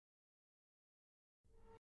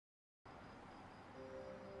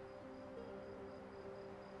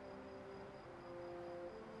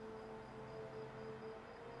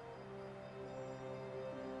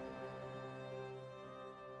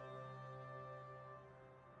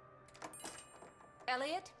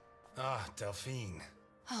Eliot? Ah, Delphine.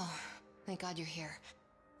 Oh, thank God you're here.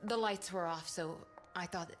 The lights were off, so I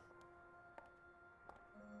thought that...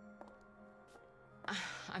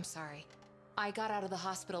 I'm sorry. I got out of the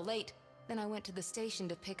hospital late, then I went to the station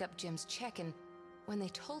to pick up Jim's check, and when they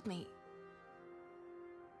told me...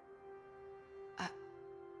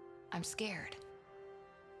 I'm scared.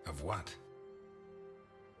 Of what?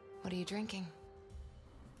 What are you drinking?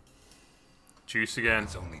 Juice again.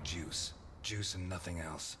 It's only juice. Juice and nothing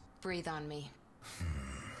else. Breathe on me.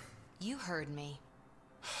 You heard me.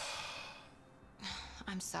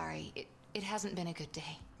 I'm sorry. It hasn't been a good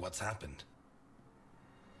day. What's happened?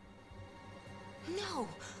 No!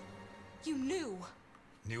 You knew!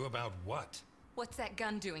 Knew about what? What's that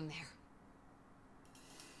gun doing there?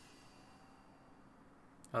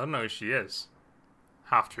 I don't know who she is.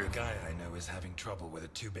 Half The truth. guy I know is having trouble with a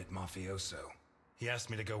two-bit mafioso. He asked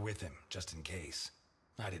me to go with him, just in case.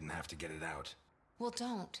 I didn't have to get it out. Well,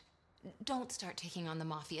 don't. Don't start taking on the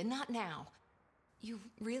Mafia. Not now. You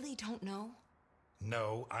really don't know?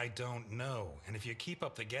 No, I don't know. And if you keep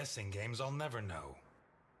up the guessing games, I'll never know.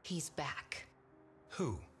 He's back.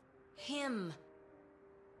 Who? Him.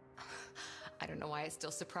 I don't know why it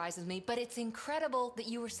still surprises me, but it's incredible that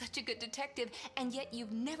you were such a good detective, and yet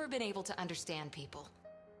you've never been able to understand people.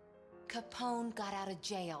 Capone got out of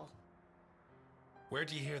jail.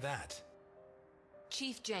 Where'd you hear that?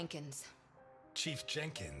 Chief Jenkins. Chief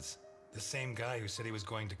Jenkins? The same guy who said he was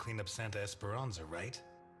going to clean up Santa Esperanza, right?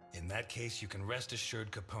 In that case, you can rest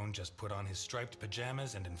assured Capone just put on his striped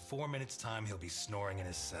pajamas, and in 4 minutes' time, he'll be snoring in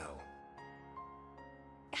his cell.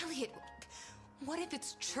 Eliot, what if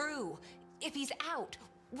it's true? If he's out,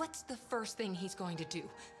 what's the first thing he's going to do?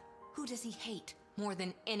 Who does he hate more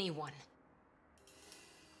than anyone?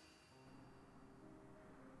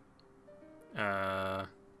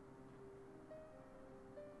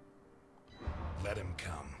 Let him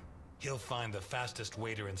come. He'll find the fastest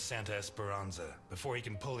waiter in Santa Esperanza. Before he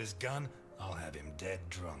can pull his gun, I'll have him dead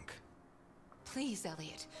drunk. Please,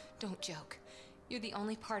 Eliot, don't joke. You're the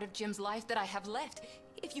only part of Jim's life that I have left.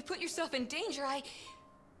 If you put yourself in danger,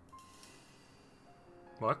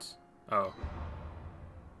 What? Oh.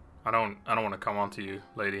 I don't want to come on to you,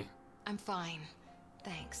 lady. I'm fine.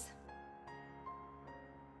 Thanks.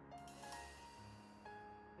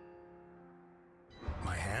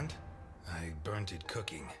 My hand? I burnt it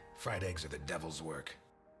cooking. Fried eggs are the devil's work.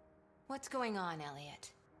 What's going on,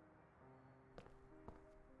 Eliot?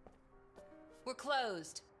 We're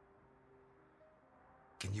closed.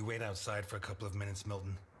 Can you wait outside for a couple of minutes,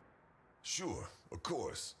 Milton? Sure, of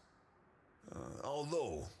course.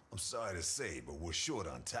 Although, I'm sorry to say, but we're short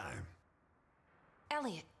on time.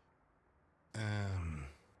 Eliot.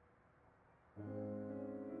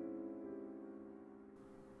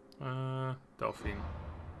 Delphine.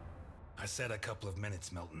 I said a couple of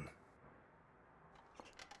minutes, Milton.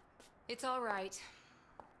 It's all right.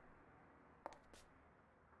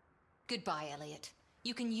 Goodbye, Eliot.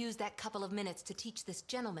 You can use that couple of minutes to teach this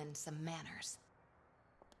gentleman some manners.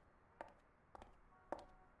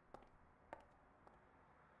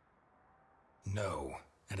 No,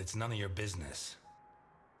 and it's none of your business.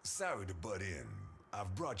 Sorry to butt in.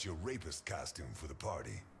 I've brought your rapist costume for the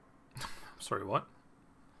party. Sorry, what?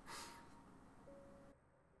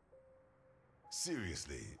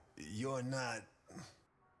 Seriously, you're not...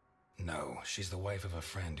 No, she's the wife of a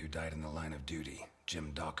friend who died in the line of duty,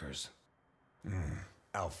 Jim Dockers.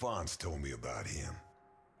 Alphonse told me about him.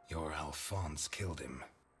 Your Alphonse killed him.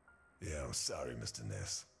 Yeah, I'm sorry, Mr.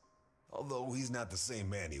 Ness. Although he's not the same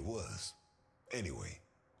man he was. Anyway,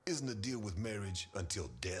 isn't the deal with marriage until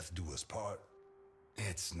death do us part?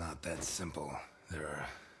 It's not that simple. There are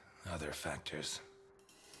other factors.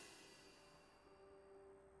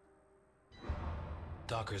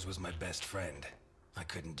 Dockers was my best friend. I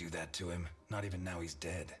couldn't do that to him, not even now he's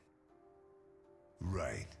dead.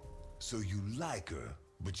 Right. So you like her,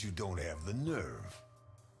 but you don't have the nerve.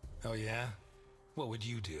 Oh yeah? What would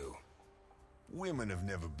you do? Women have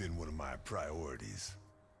never been one of my priorities.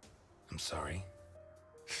 I'm sorry.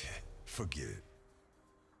 Forget it.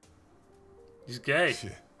 He's gay.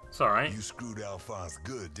 It's alright. You screwed Alphonse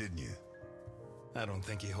good, didn't you? I don't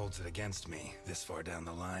think he holds it against me this far down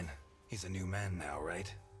the line. He's a new man now,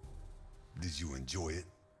 right? Did you enjoy it?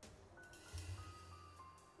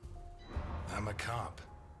 I'm a cop.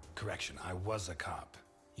 Correction, I was a cop.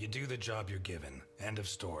 You do the job you're given. End of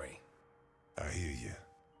story. I hear you.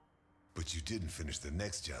 But you didn't finish the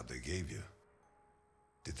next job they gave you.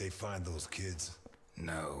 Did they find those kids?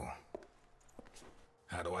 No.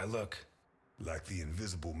 How do I look? Like the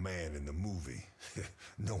invisible man in the movie.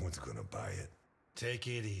 No one's gonna buy it. Take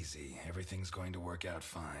it easy. Everything's going to work out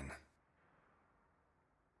fine.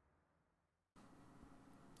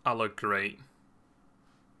 I look great.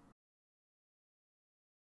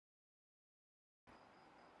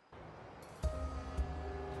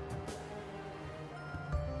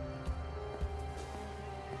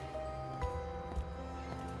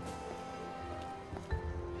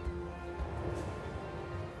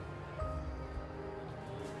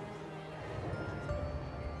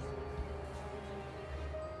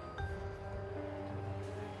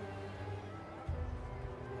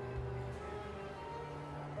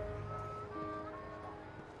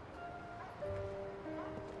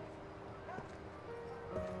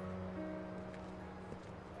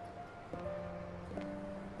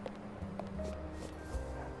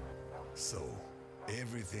 So,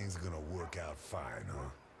 everything's gonna work out fine, huh?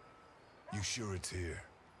 You sure it's here?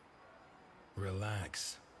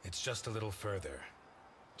 Relax. It's just a little further.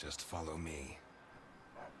 Just follow me.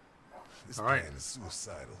 This All right. plan is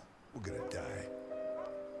suicidal. We're gonna die.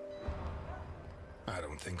 I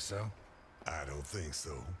don't think so. I don't think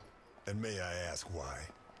so. And may I ask why?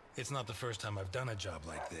 It's not the first time I've done a job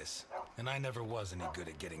like this, and I never was any good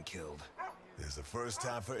at getting killed. There's a first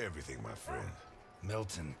time for everything, my friend.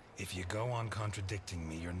 Milton, if you go on contradicting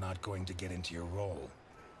me, you're not going to get into your role.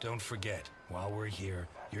 Don't forget, while we're here,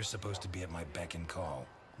 you're supposed to be at my beck and call.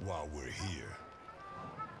 While we're here.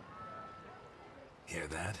 Hear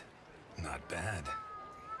that? Not bad.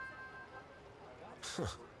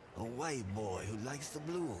 A white boy who likes the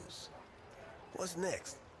blues. What's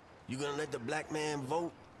next? You gonna let the black man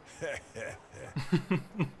vote?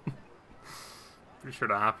 Pretty sure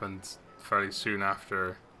that happened fairly soon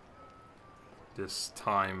after this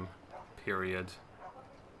time period.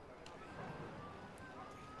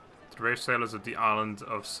 The race sailors at the island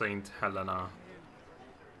of St. Helena.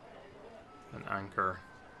 An anchor.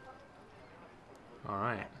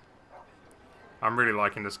 Alright. I'm really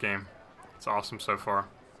liking this game. It's awesome so far.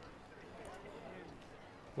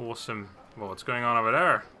 Awesome. Well, what's going on over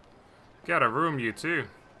there? Get a room, you two.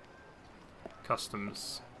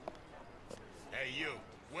 Customs. Hey, you.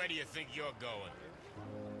 Where do you think you're going?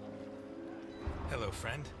 Hello,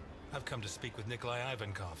 friend. I've come to speak with Nikolai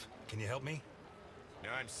Ivankov. Can you help me?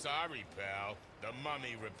 I'm sorry, pal. The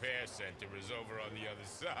Mummy Repair Center is over on the other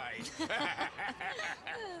side.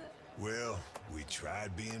 Well, we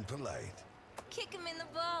tried being polite. Kick him in the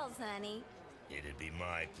balls, honey. It'd be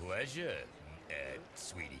my pleasure,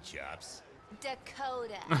 Sweetie Chops.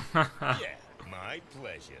 Dakota. Yeah, my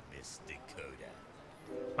pleasure, Miss Dakota.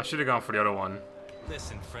 I should have gone for the other one.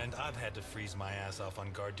 Listen, friend, I've had to freeze my ass off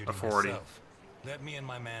on guard duty A 40. myself. Let me and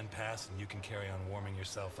my man pass, and you can carry on warming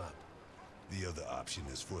yourself up. The other option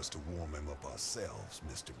is for us to warm him up ourselves,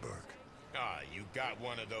 Mr. Burke. Ah, you got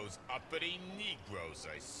one of those uppity Negroes,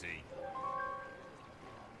 I see.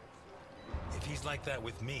 If he's like that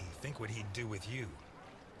with me, think what he'd do with you.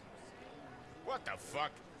 What the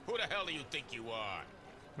fuck? Who the hell do you think you are?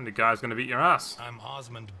 And the guy's gonna beat your ass. I'm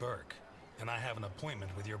Osmond Burke, and I have an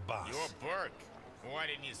appointment with your boss. You're Burke. Why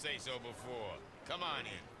didn't you say so before? Come on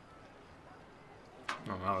in.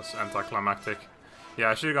 Oh, that was anticlimactic.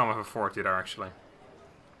 Yeah, I should have gone with a 40 there, actually.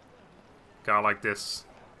 Guy like this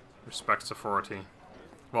respects authority.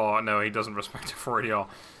 Well, no, he doesn't respect authority at all.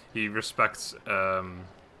 He respects, talking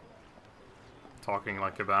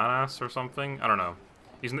like a badass or something. I don't know.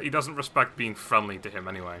 He doesn't respect being friendly to him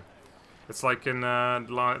anyway. It's like in the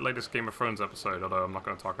latest Game of Thrones episode, although I'm not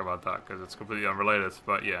going to talk about that because it's completely unrelated,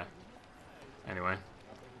 but yeah. Anyway.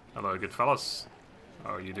 Hello, good fellas.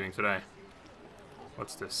 How are you doing today?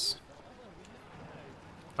 What's this?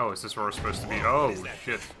 Oh, is this where we're supposed to be? Oh,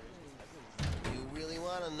 shit. You really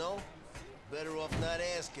wanna know? Better off not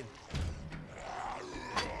asking.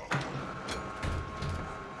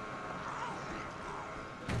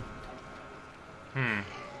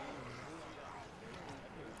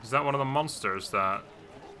 Is that one of the monsters that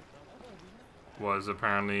was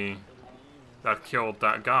apparently that killed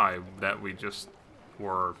that guy that we just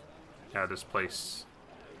were at this place?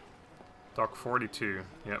 Dock 42.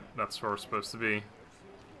 Yep, that's where we're supposed to be.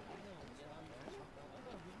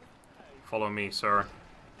 Follow me, sir.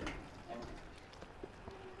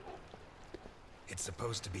 It's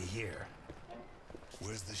supposed to be here.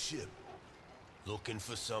 Where's the ship? Looking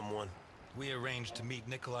for someone? We arranged to meet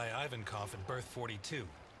Nikolai Ivankov at berth 42,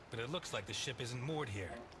 but it looks like the ship isn't moored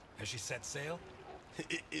here. Has she set sail?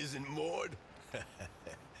 It isn't moored?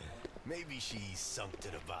 Maybe she's sunk to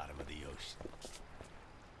the bottom of the ocean.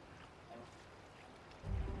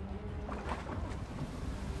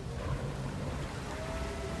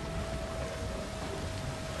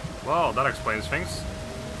 Well, that explains things.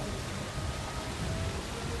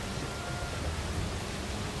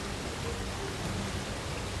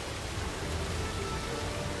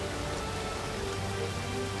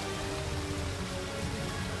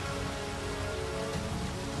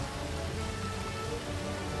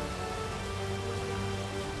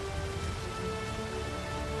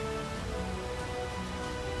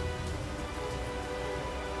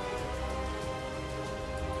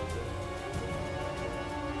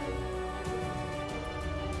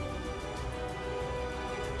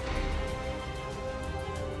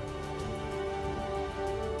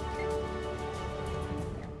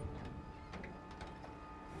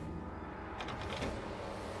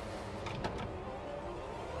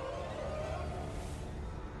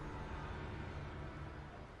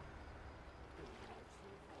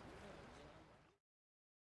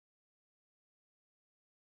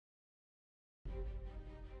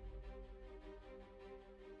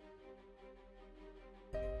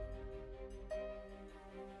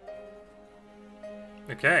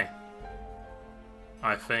 Okay.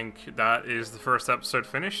 I think that is the first episode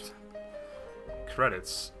finished.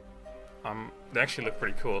 Credits. They actually look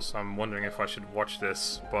pretty cool, so I'm wondering if I should watch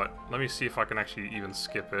this, but let me see if I can actually even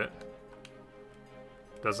skip it.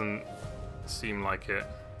 Doesn't seem like it.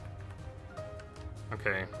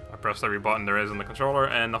 Okay, I pressed every button there is on the controller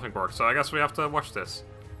and nothing worked, so I guess we have to watch this.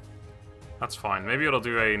 That's fine. Maybe it'll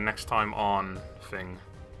do a next time on thing.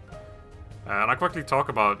 And I'll quickly talk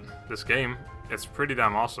about this game. It's pretty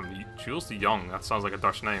damn awesome. Jules de Jong, that sounds like a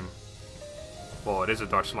Dutch name. Well, it is a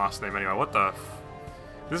Dutch last name anyway. What the f...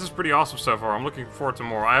 This is pretty awesome so far. I'm looking forward to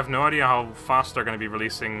more. I have no idea how fast they're going to be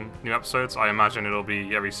releasing new episodes. I imagine it'll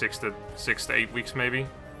be every 6 to 8 weeks maybe.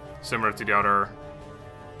 Similar to the other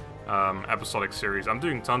episodic series. I'm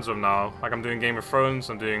doing tons of them now. Like I'm doing Game of Thrones,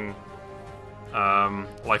 I'm doing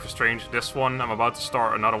Life is Strange. This one, I'm about to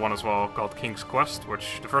start another one as well called King's Quest,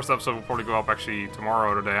 which the first episode will probably go up actually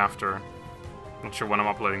tomorrow or the day after. Not sure when I'm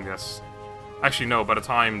uploading this. Actually no, by the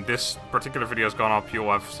time this particular video has gone up, you'll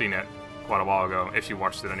have seen it quite a while ago, if you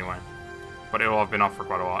watched it anyway. But it'll have been up for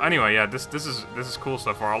quite a while. Anyway, yeah, this is cool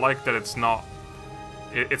so far. I like that it's not...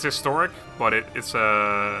 It's historic, but it's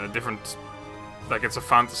a different... Like, it's a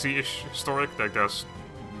fantasy-ish historic. Like, there's...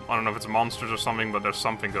 I don't know if it's monsters or something, but there's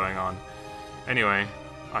something going on. Anyway,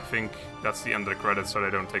 I think that's the end of the credits, so they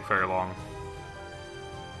don't take very long.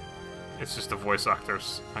 It's just the voice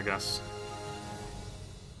actors, I guess.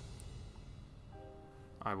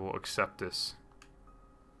 I will accept this.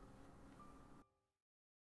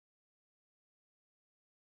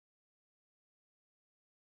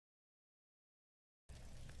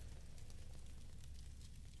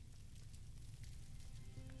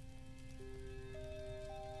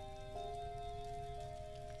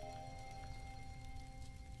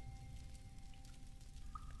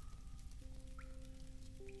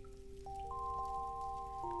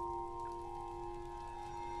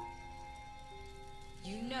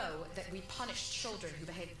 You know that we punish children who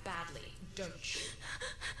behave badly, don't you?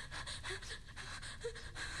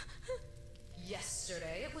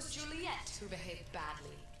 Yesterday, it was Juliet who behaved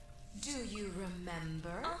badly. Do you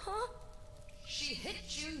remember? Uh-huh. She hit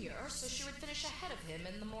Junior so she would finish ahead of him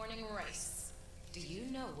in the morning race. Do you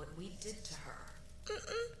know what we did to her?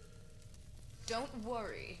 Mm-mm. Don't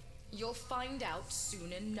worry. You'll find out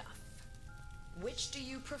soon enough. Which do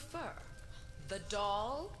you prefer? The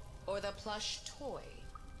doll or the plush toy?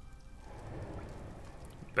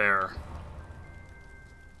 Bear.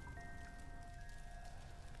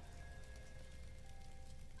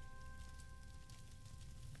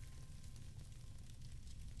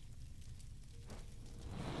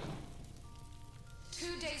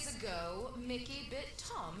 Ago, Mickey bit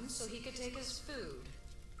Tom so he could take his food.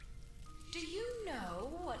 Do you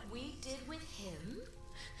know what we did with him?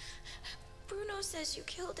 Bruno says you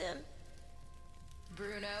killed him.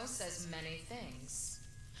 Bruno says many things.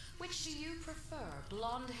 Which do you prefer,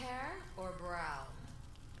 blonde hair or brown?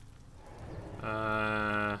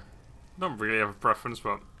 Don't really have a preference,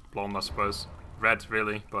 but blonde, I suppose. Red,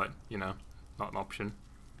 really, but, you know, not an option.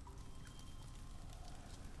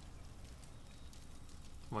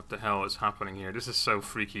 What the hell is happening here? This is so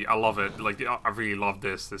freaky. I love it. Like, I really love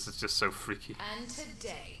this. This is just so freaky. And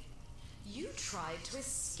today, you tried to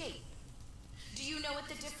escape. Do you know what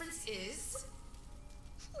the difference is?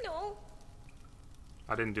 No.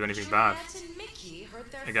 I didn't do anything bad. Juliet and Mickey hurt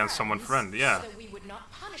their against someone's friend, yeah. So that we would not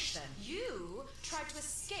punish them. You tried to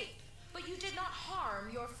escape, but you did not harm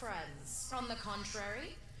your friends. On the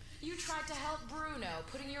contrary, you tried to help Bruno,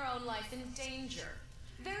 putting your own life in danger.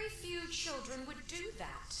 Very few children would do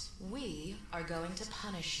that. We are going to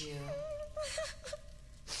punish you.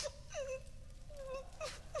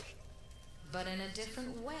 But in a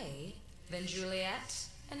different way than Juliet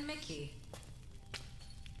and Mickey.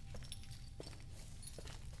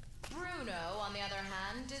 Bruno, on the other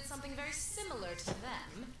hand, did something very similar to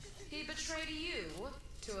them. He betrayed you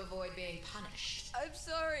to avoid being punished. I'm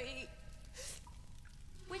sorry.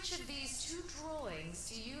 Which of these two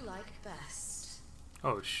drawings do you like best?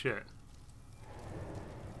 Oh shit.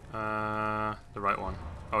 The right one.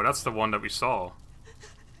 Oh, that's the one that we saw.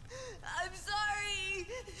 I'm sorry.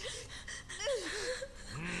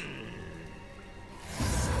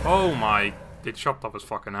 Oh my... They chopped off his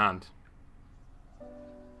fucking hand.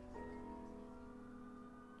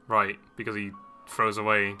 Right, because he throws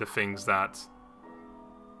away the things that...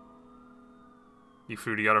 He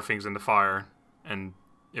threw the other things in the fire, and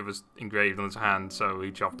it was engraved on his hand, so he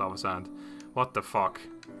chopped off his hand. What the fuck?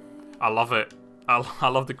 I love it. I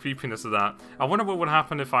love the creepiness of that. I wonder what would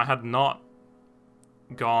happen if I had not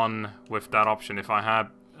gone with that option, if I had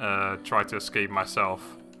tried to escape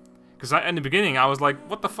myself. Because in the beginning, I was like,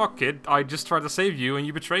 what the fuck, kid? I just tried to save you and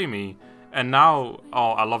you betray me. And now,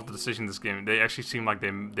 oh, I love the decision in this game. They actually seem like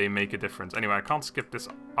they make a difference. Anyway, I can't skip this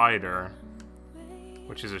either,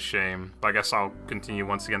 which is a shame. But I guess I'll continue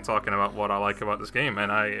once again talking about what I like about this game.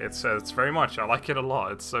 And it's very much, I like it a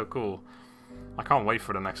lot. It's so cool. I can't wait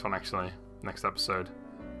for the next one, actually. Next episode.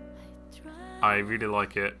 I really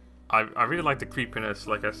like it. I really like the creepiness,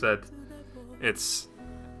 like I said. It's,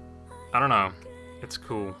 I don't know. It's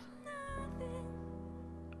cool.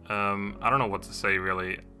 I don't know what to say,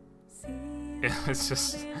 really. It's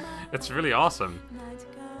just, it's really awesome.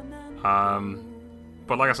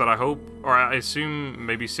 But like I said, I hope, or I assume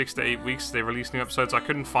maybe 6 to 8 weeks they release new episodes. I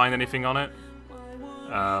couldn't find anything on it.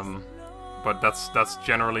 But that's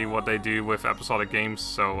generally what they do with episodic games,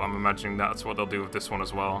 so I'm imagining that's what they'll do with this one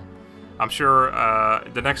as well. I'm sure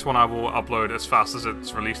the next one I will upload as fast as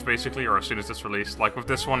it's released, basically, or as soon as it's released. Like with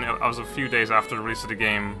this one, I was a few days after the release of the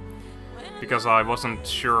game, because I wasn't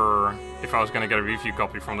sure if I was going to get a review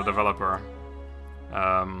copy from the developer.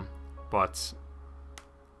 But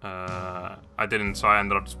I didn't, so I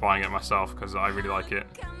ended up just buying it myself, because I really like it.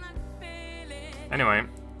 Anyway,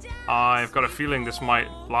 I've got a feeling this might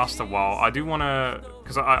last a while. I do want to,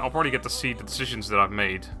 because I'll probably get to see the decisions that I've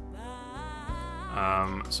made.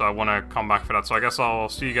 So I want to come back for that. So I guess I'll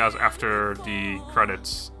see you guys after the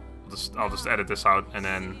credits. I'll just edit this out and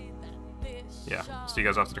then, yeah, see you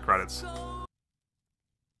guys after the credits.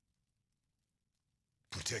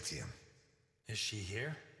 Protect him. Is she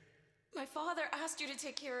here? My father asked you to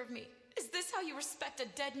take care of me. Is this how you respect a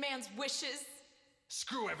dead man's wishes?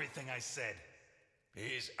 Screw everything I said.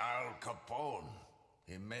 He's Al Capone.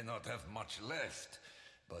 He may not have much left,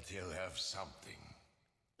 but he'll have something.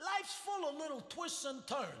 Life's full of little twists and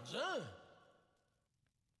turns, huh?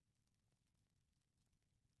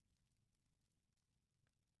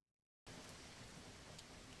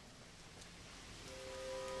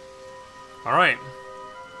 Alright.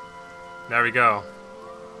 There we go.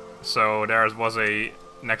 So there was a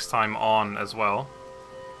next time on as well.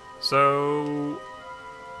 So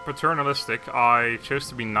paternalistic, I chose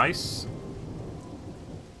to be nice.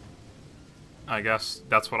 I guess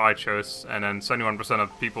that's what I chose, and then 71%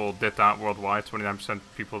 of people did that worldwide, 29%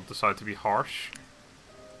 of people decided to be harsh.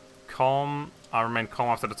 Calm, I remained calm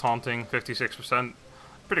after the taunting, 56%.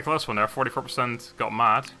 Pretty close one there, 44% got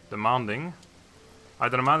mad, demanding. I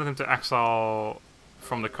demanded him to exile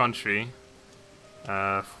from the country.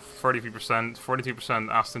 42%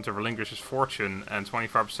 asked him to relinquish his fortune, and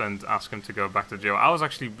 25% asked him to go back to jail. I was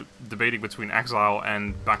actually debating between exile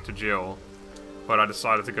and back to jail, but I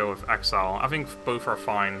decided to go with exile. I think both are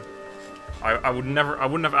fine. I wouldn't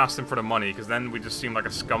have asked him for the money, because then we just seem like a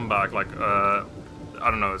scumbag. Like I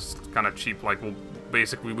don't know, it's kind of cheap. Like, well,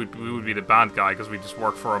 basically we would be the bad guy because we just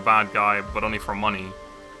work for a bad guy, but only for money.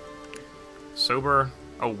 Sober.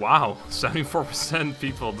 Oh wow, 74%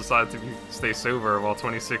 people decided to stay sober, while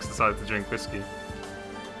 26% decided to drink whiskey.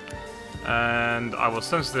 And I was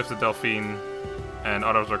sensitive to Delphine, and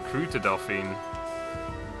others are crude to Delphine.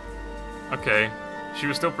 Okay, she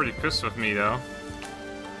was still pretty pissed with me though.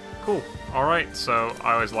 Cool. Alright, so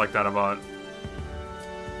I always like that about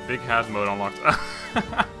big head mode unlocked.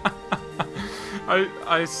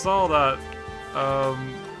 I saw that.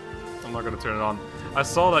 I'm not gonna turn it on. I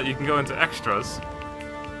saw that you can go into extras.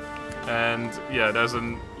 And yeah, there's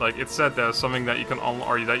it said there's something that you can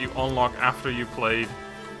that you unlock after you played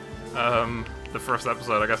the first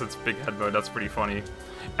episode. I guess it's big head mode. That's pretty funny.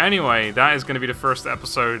 Anyway, that is going to be the first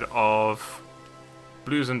episode of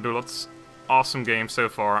Blues and Bullets. Awesome game so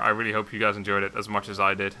far. I really hope you guys enjoyed it as much as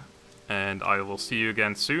I did. And I will see you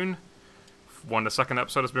again soon when the second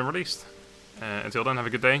episode has been released. Until then, have a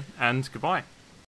good day and goodbye.